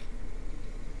way.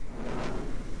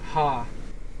 Ha.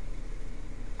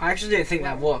 I actually didn't think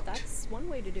that worked. That's one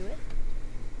way to do it.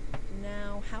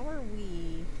 Now, how are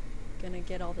we gonna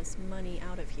get all this money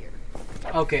out of here?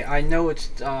 Okay, I know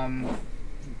it's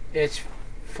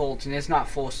Fulton. It's not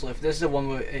Force Lift. This is the one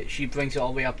where she brings it all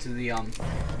the way up to the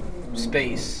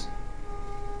space.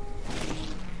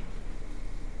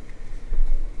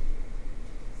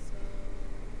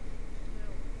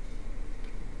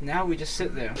 Now we just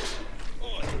sit there.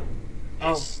 Oi,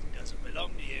 this doesn't belong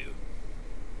to you.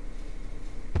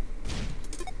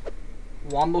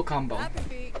 Wombo combo.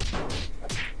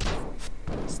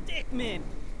 Stickman!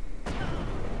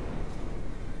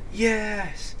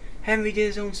 Yes! Henry did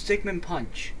his own Stickman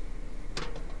punch.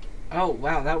 Oh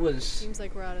wow, that was Seems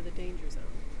like we're out of the danger zone.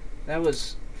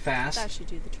 fast. That should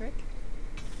do the trick.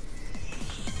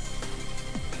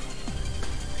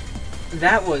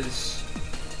 That was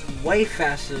way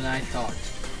faster than I thought.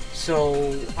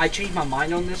 So I changed my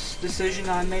mind on this decision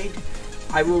I made.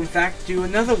 I will in fact do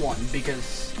another one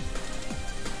because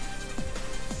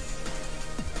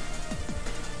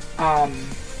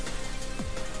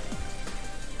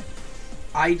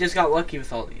I just got lucky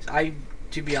with all these.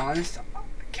 To be honest,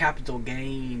 capital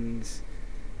gains.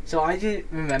 So I didn't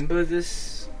remember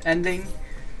this ending.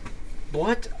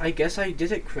 But I guess I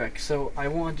did it correct. So I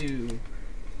want to do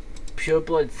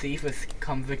Pureblood Thief with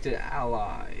convicted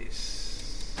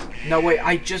allies. No wait,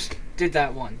 I just did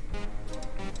that one.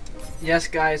 Yes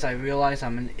guys, I realize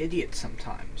I'm an idiot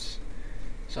sometimes.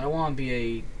 So I want to be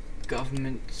a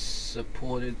government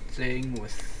supported thing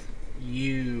with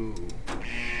you.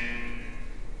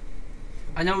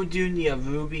 I know doing the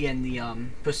Ruby and the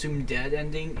Presumed Dead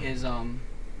ending is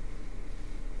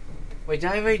wait, did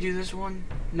I already do this one?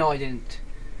 No, I didn't.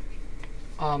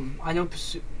 I know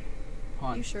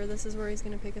You sure this is where he's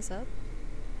gonna pick us up?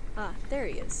 Ah, there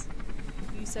he is.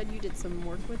 You said you did some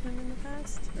work with him in the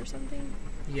past, or something?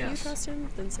 Yes. You trust him?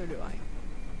 Then so do I.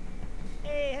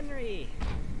 Hey, Henry!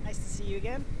 Nice to see you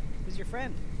again. Who's your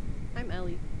friend? I'm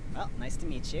Ellie. Well, nice to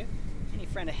meet you. Any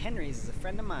friend of Henry's is a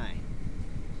friend of mine.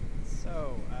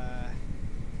 So,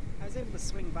 I was able to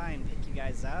swing by and pick you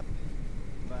guys up,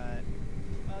 but,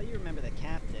 well, you remember the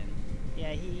captain.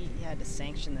 Yeah, he had to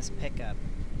sanction this pickup.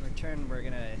 In return, we're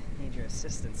gonna need your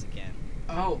assistance again.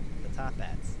 Oh. The top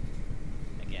hats.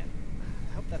 Again.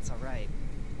 I hope that's alright.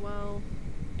 Well,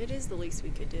 it is the least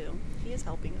we could do. He is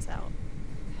helping us out.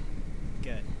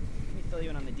 Good. Let me fill you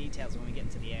in on the details when we get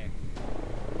into the air.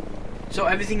 So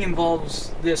everything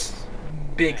involves this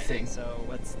big Right, thing. So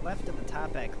what's left of the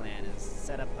Top Hat clan is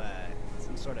set up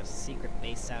some sort of secret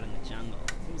base out in the jungle.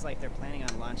 Seems like they're planning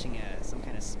on launching some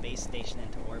kind of space station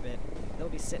into orbit. They'll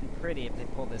be sitting pretty if they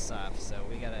pull this off, so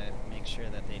we gotta make sure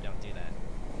that they don't do that.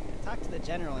 I talked to the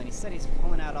general and he said he's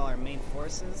pulling out all our main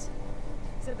forces.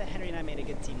 He said that Henry and I made a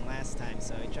good team last time,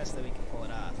 so he trusts that we can pull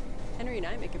it off. Henry and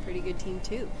I make a pretty good team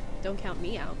too. Don't count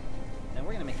me out. Then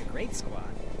we're gonna make a great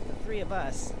squad. The three of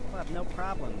us will have no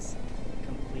problems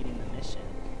completing the mission.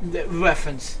 The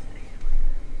reference.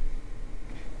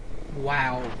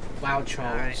 Wow. Wow,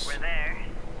 Charles. Alright, we're there.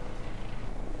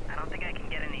 I don't think I can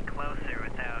get any closer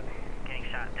without getting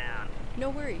shot down. No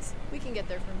worries. We can get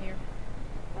there from here.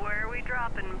 Where are we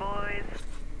dropping, boys?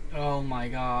 Oh my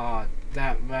god.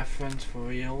 That reference for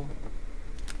real.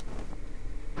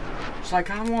 So I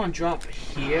kinda wanna drop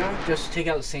here, just to take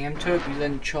out Sam Turk, because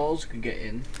then Charles could get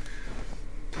in.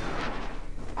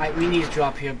 We need to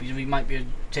drop here because we might be able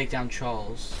to take down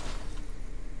Charles.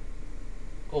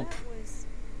 Oh. That was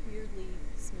weirdly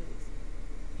smooth.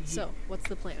 So, what's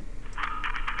the plan?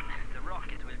 The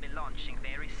rocket will be launching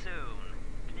very soon.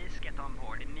 Please get on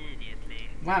board immediately.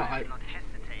 Wow, I will not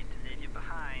hesitate to leave you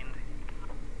behind.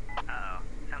 Uh-oh.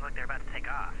 Sounds like they're about to take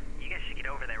off. You guys should get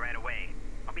over there right away.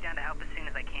 I'll be down to help as soon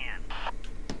as I can.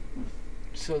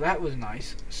 So that was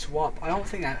nice. Swap. I don't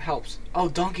think that helps. Oh,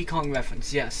 Donkey Kong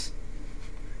reference. Yes.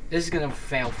 This is gonna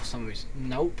fail for some reason.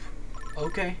 Nope.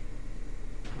 Okay.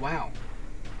 Wow.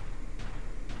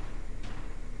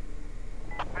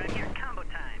 Right here, combo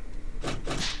time.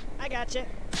 I gotcha.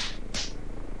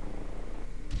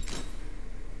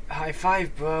 High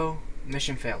five, bro.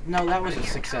 Mission failed. No, that was a Right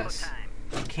here, success.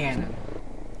 combo time. Cannon.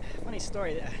 Funny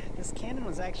story, this cannon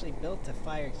was actually built to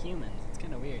fire humans. It's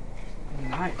kind of weird. Money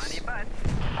Nice. butts.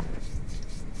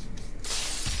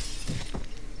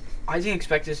 I didn't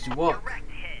expect this to work.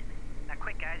 Direct hit. Now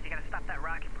quick, guys, you gotta stop that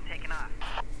rocket from taking off.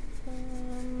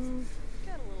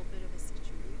 Got a little bit of a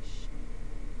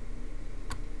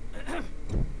situation.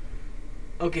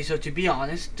 Okay, so to be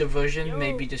honest, diversion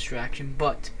may be distraction,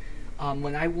 but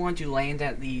when I want to land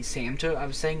at the Samter, I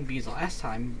was saying because last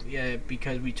time,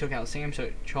 because we took out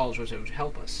Samter, Charles was able to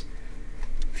help us.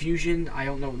 Fusion, I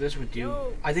don't know what this would do.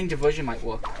 Yo. I think diversion might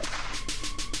work.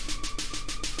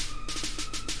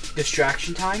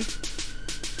 Distraction time?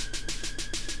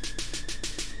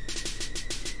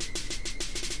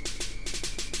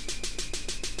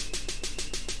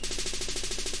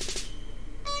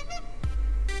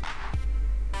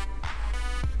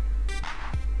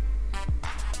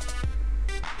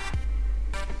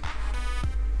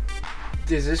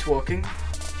 Is this working?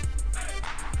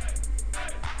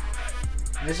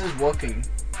 This is working.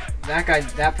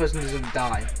 That person doesn't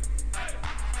die.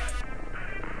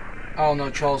 Oh no,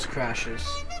 Charles crashes.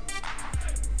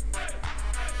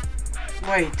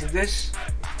 Wait,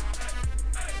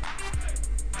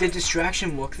 did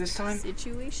distraction work this time?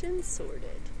 Situation sorted.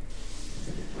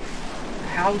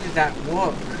 How did that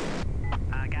work?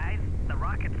 Guys, the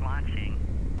rocket's launching.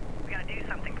 We gotta do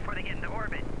something before they get into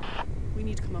orbit. We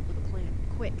need to come up with a plan.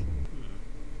 Quick.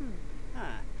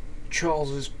 Huh.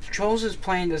 Charles's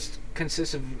plan just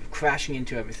consists of crashing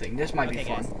into everything. This might be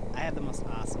Okay, fun. guys, I have the most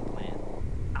awesome plan.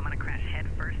 I'm gonna crash head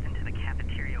first into the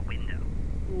cafeteria window.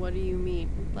 What do you mean?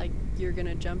 Like, you're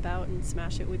gonna jump out and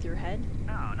smash it with your head?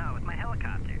 No, with my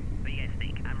helicopter. What do you guys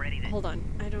think? I'm ready to... Hold on.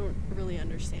 I don't really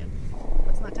understand.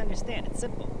 What's not to understand? It's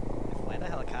simple. I fly the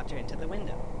helicopter into the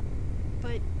window.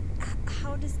 But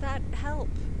how does that help?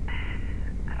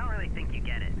 I don't really think you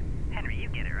get it. Henry, you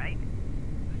get it, right?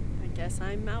 I guess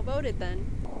I'm outvoted then.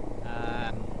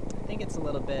 I think it's a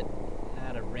little bit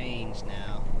out of range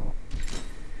now.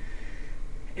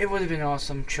 It would have been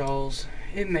awesome, Charles.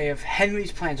 It may have.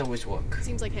 Henry's plans always work.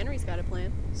 Seems like Henry's got a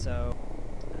plan. So,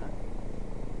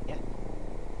 yeah.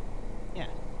 Yeah.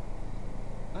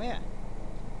 Oh, yeah.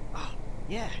 Oh,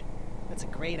 yeah. That's a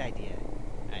great idea.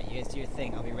 Alright, you guys do your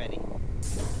thing. I'll be ready.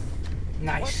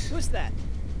 Nice. What? Who's that?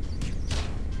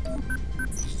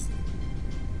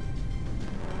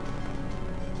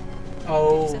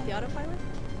 Oh. You set the autopilot?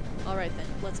 Alright then,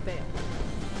 let's bail.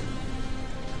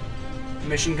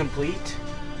 Mission complete.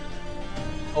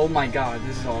 Oh my god,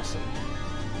 this is awesome.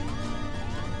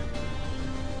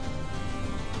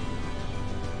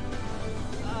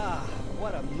 Ah,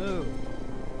 what a move.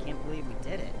 Can't believe we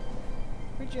did it.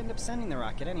 Where'd you end up sending the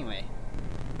rocket anyway?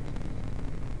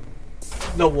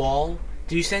 The wall?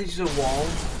 Do you send it to the wall?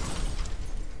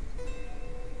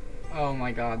 Oh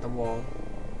my god, the wall.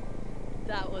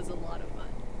 That was a lot of fun.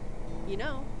 You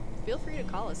know, feel free to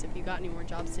call us if you got any more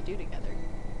jobs to do together.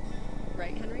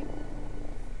 Right, Henry?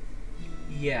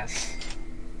 Yes,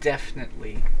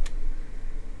 definitely.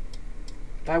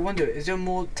 But I wonder, is there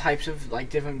more types of like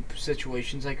different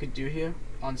situations I could do here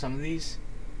on some of these?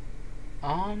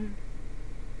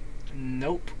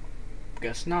 Nope.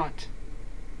 Guess not.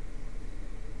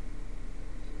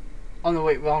 Oh no,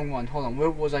 wait, wrong one. Hold on, where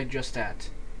was I just at?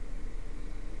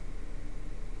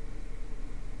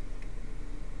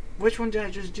 Which one did I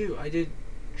just do? I did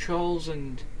Trolls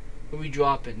and we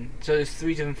dropping. So there's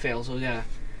 3 different fails, so yeah.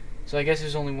 So I guess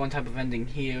there's only one type of ending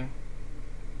here.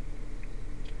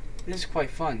 This is quite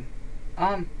fun.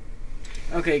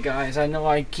 Okay guys, I know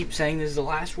I keep saying this is the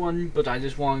last one, but I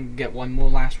just want to get one more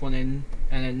last one in.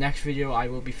 And in the next video I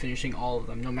will be finishing all of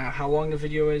them. No matter how long the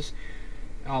video is,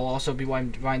 I'll also be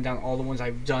writing down all the ones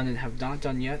I've done and have not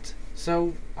done yet,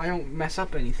 so I don't mess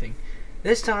up anything.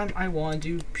 This time I want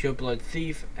to do Pure Blood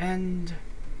Thief and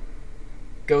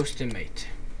Ghost Inmate.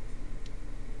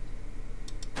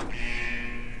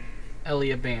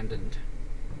 Ellie Abandoned.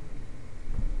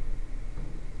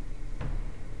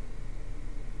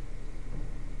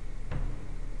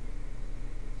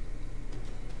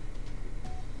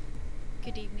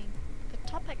 Good evening. The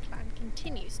Toppat clan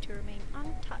continues to remain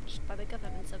untouched by the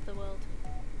governments of the world.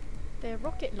 Their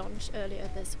rocket launch earlier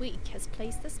this week has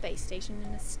placed the space station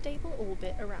in a stable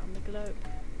orbit around the globe.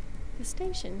 The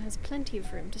station has plenty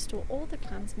of room to store all the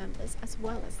clan's members as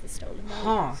well as the stolen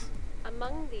valuables.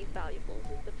 Among these valuables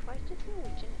is the priceless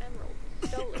Norwegian emerald,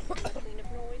 stolen from the Queen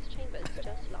of Norway's chambers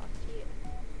just last year.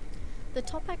 The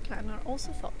Toppat clan are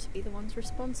also thought to be the ones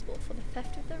responsible for the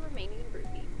theft of The Romanian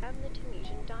ruby and the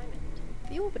Tunisian diamond.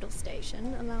 the orbital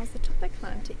station allows the Toppat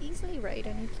clan to easily raid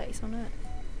any place on Earth.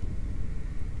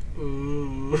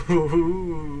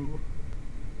 Ooh.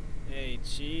 Hey,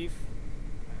 Chief.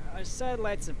 Our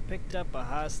satellites have picked up a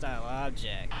hostile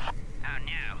object. Oh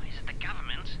no, is it the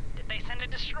government? Did they send a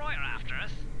destroyer after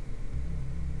us?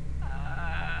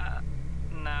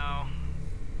 No.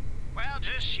 Well,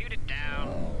 just shoot it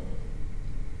down.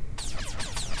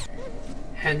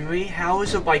 Henry, how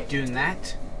is a bike doing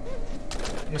that?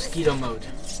 Mosquito mode.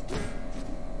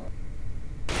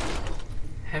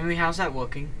 Henry, how's that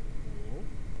working?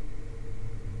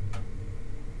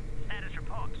 Status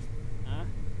report. Huh?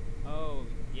 Oh,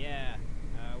 yeah.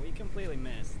 We completely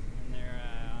missed. And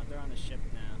they're on the ship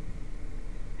now.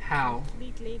 How?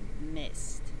 Completely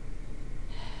missed.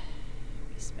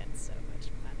 We spent so much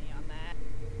money on that.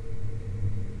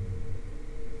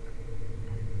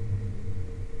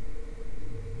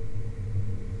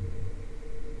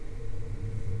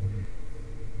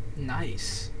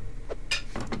 Nice.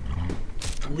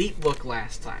 Leap look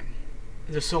last time.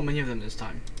 There's so many of them this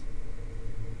time.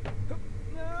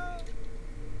 No!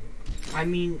 I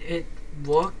mean, it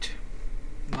worked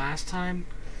last time.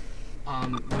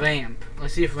 Ramp.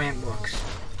 Let's see if ramp works.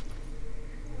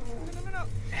 No.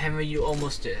 Henry, you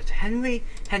almost did it. Henry,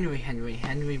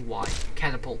 why?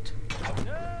 Catapult.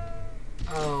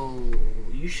 Oh,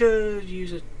 you should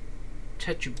use a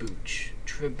tribute,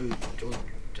 or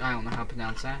I don't know how to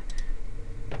pronounce that.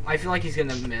 I feel like he's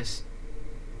gonna miss.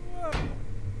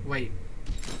 Wait.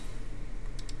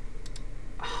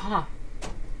 Huh.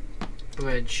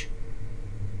 Bridge.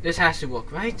 This has to work,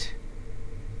 right?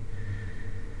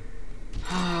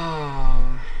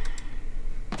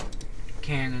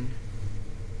 Cannon.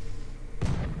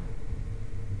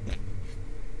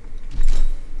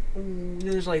 Ooh,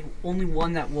 there's like only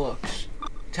one that works.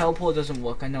 Teleport doesn't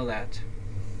work, I know that.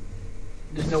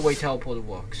 There's no way teleporter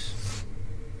works.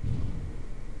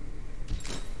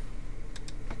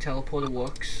 Teleporter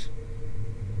works.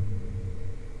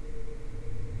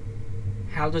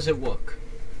 How does it work?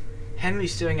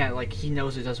 Henry's staring at it like he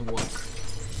knows it doesn't work.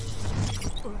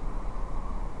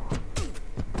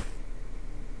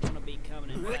 Wanna be coming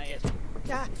in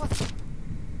fast.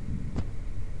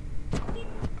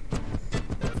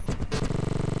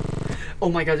 Oh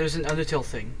my god, there's an Undertale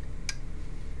thing.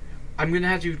 I'm gonna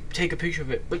have to take a picture of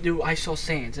it. But dude, I saw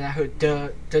sands and I heard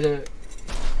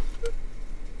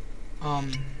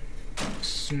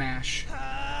smash.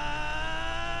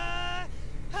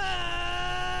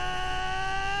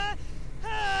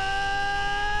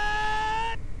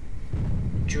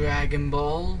 Dragon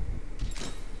Ball.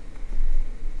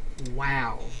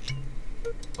 Wow.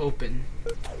 Open.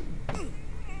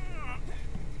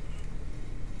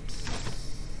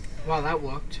 Wow, that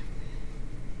worked.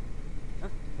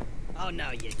 Oh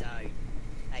no, you don't.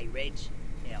 Hey, Reg.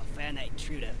 Yeah, I found that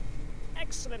intruder.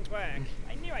 Excellent work.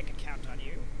 I knew I could count on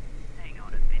you. Hang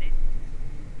on a minute.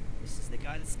 This is the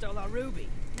guy that stole our ruby.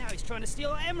 Now he's trying to steal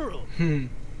our emerald. That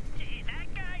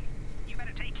guy? You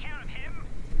better take care of him.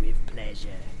 With pleasure.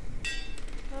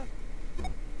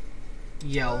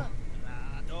 Yell.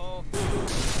 Lado.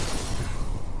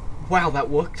 Wow, that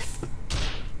worked.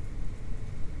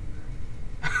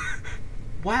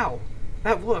 Wow,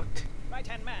 that worked.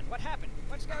 Right-hand man, what happened?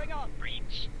 What's going on?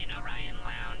 Breach in Orion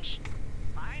Lounge.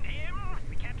 Find him.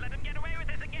 We can't let him get away with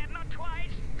this again, not twice.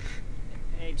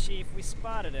 Hey, Chief, we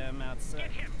spotted him outside.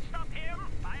 Get him. Stop him.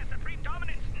 Fire Supreme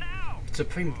Dominance now.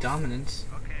 Supreme Dominance.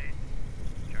 Okay.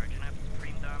 Charging up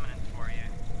Supreme Dominance for you.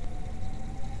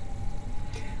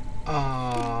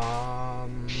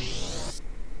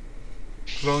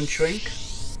 Grown Shrink.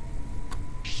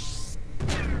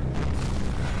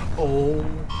 Oh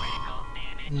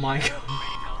my god.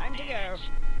 Time to go.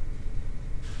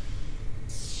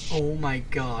 Oh my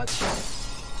god.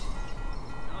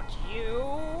 Not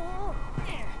you.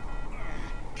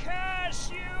 Curse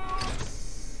you.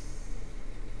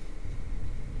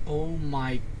 Oh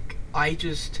my. I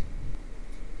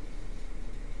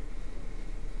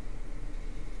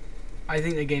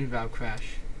think the game's about to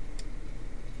crash.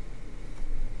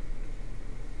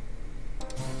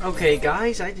 Okay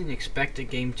guys, I didn't expect the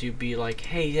game to be like,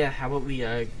 hey yeah, how about we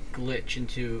glitch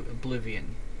into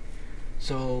oblivion.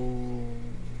 So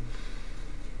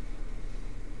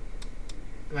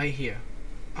right here.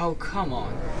 Oh come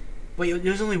on. Wait,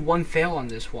 there's only one fail on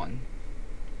this one.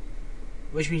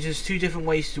 Which means there's two different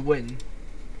ways to win.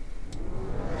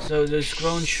 So there's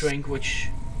Grown Shrink, which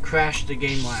crashed the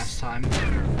game last time.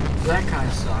 That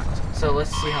kinda sucked. So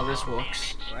let's see how this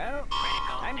works. Well,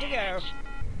 time to go.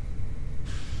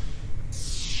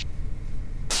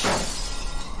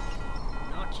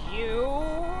 Not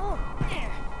you.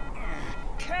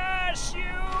 Curse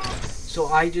you. So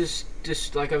I just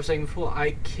like I was saying before,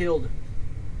 I killed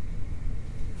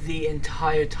the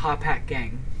entire Top Hat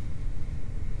gang.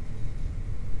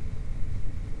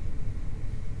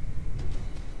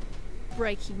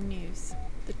 Breaking news.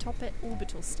 The Topet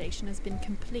orbital station has been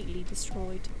completely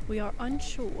destroyed. We are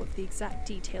unsure of the exact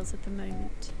details at the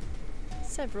moment.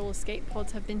 Several escape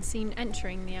pods have been seen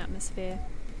entering the atmosphere.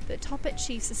 The Topet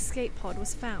Chief's escape pod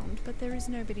was found, but there is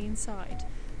nobody inside.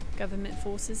 Government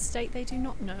forces state they do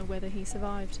not know whether he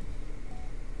survived.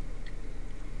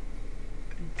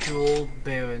 Jewel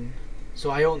Baron.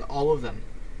 So I own all of them.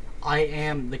 I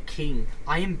am the king.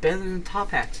 I am better than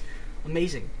Top Hats.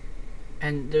 Amazing.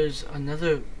 And there's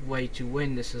another way to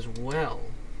win this as well.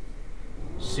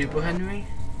 Super Henry?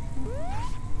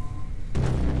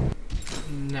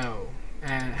 No.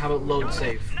 And how about load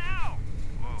save? Now.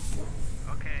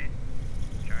 Whoa. Okay.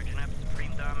 Charging up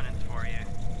Supreme Dominance for you.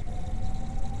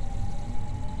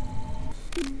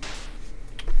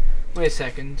 Wait a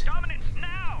second. Dominance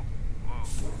now.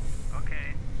 Whoa.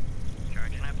 Okay.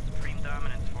 Charging up Supreme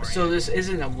Dominance for you. So this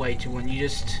isn't a way to win.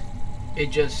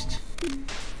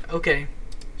 Okay.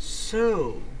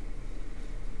 So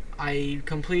I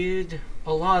completed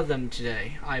a lot of them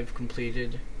today. I've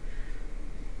completed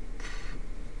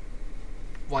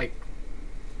like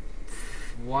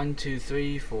 1, 2,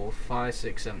 3, 4, 5,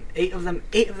 6, 7, 8 of them.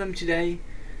 8 of them today.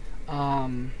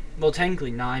 Well,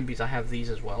 technically 9 because I have these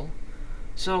as well.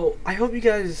 So I hope you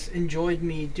guys enjoyed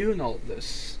me doing all of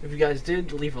this. If you guys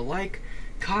did, leave a like,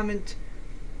 comment,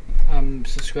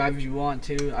 subscribe if you want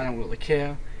to. I don't really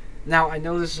care. Now I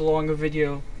know this is a longer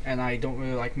video, and I don't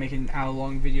really like making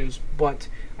hour-long videos, but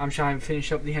I'm trying to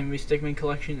finish up the Henry Stickman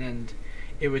collection, and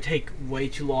it would take way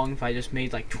too long if I just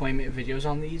made like 20-minute videos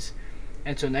on these.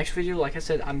 And so next video, like I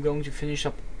said, I'm going to finish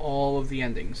up all of the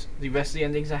endings. The rest of the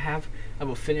endings I have, I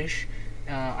will finish.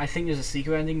 I think there's a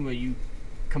secret ending where you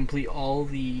complete all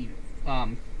the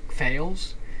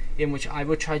fails, in which I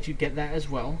will try to get that as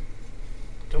well.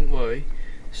 Don't worry.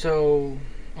 So,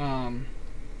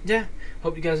 yeah,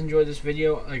 hope you guys enjoyed this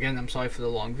video. Again, I'm sorry for the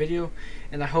long video,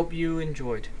 and I hope you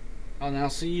enjoyed. And I'll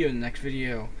see you in the next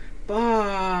video.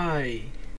 Bye!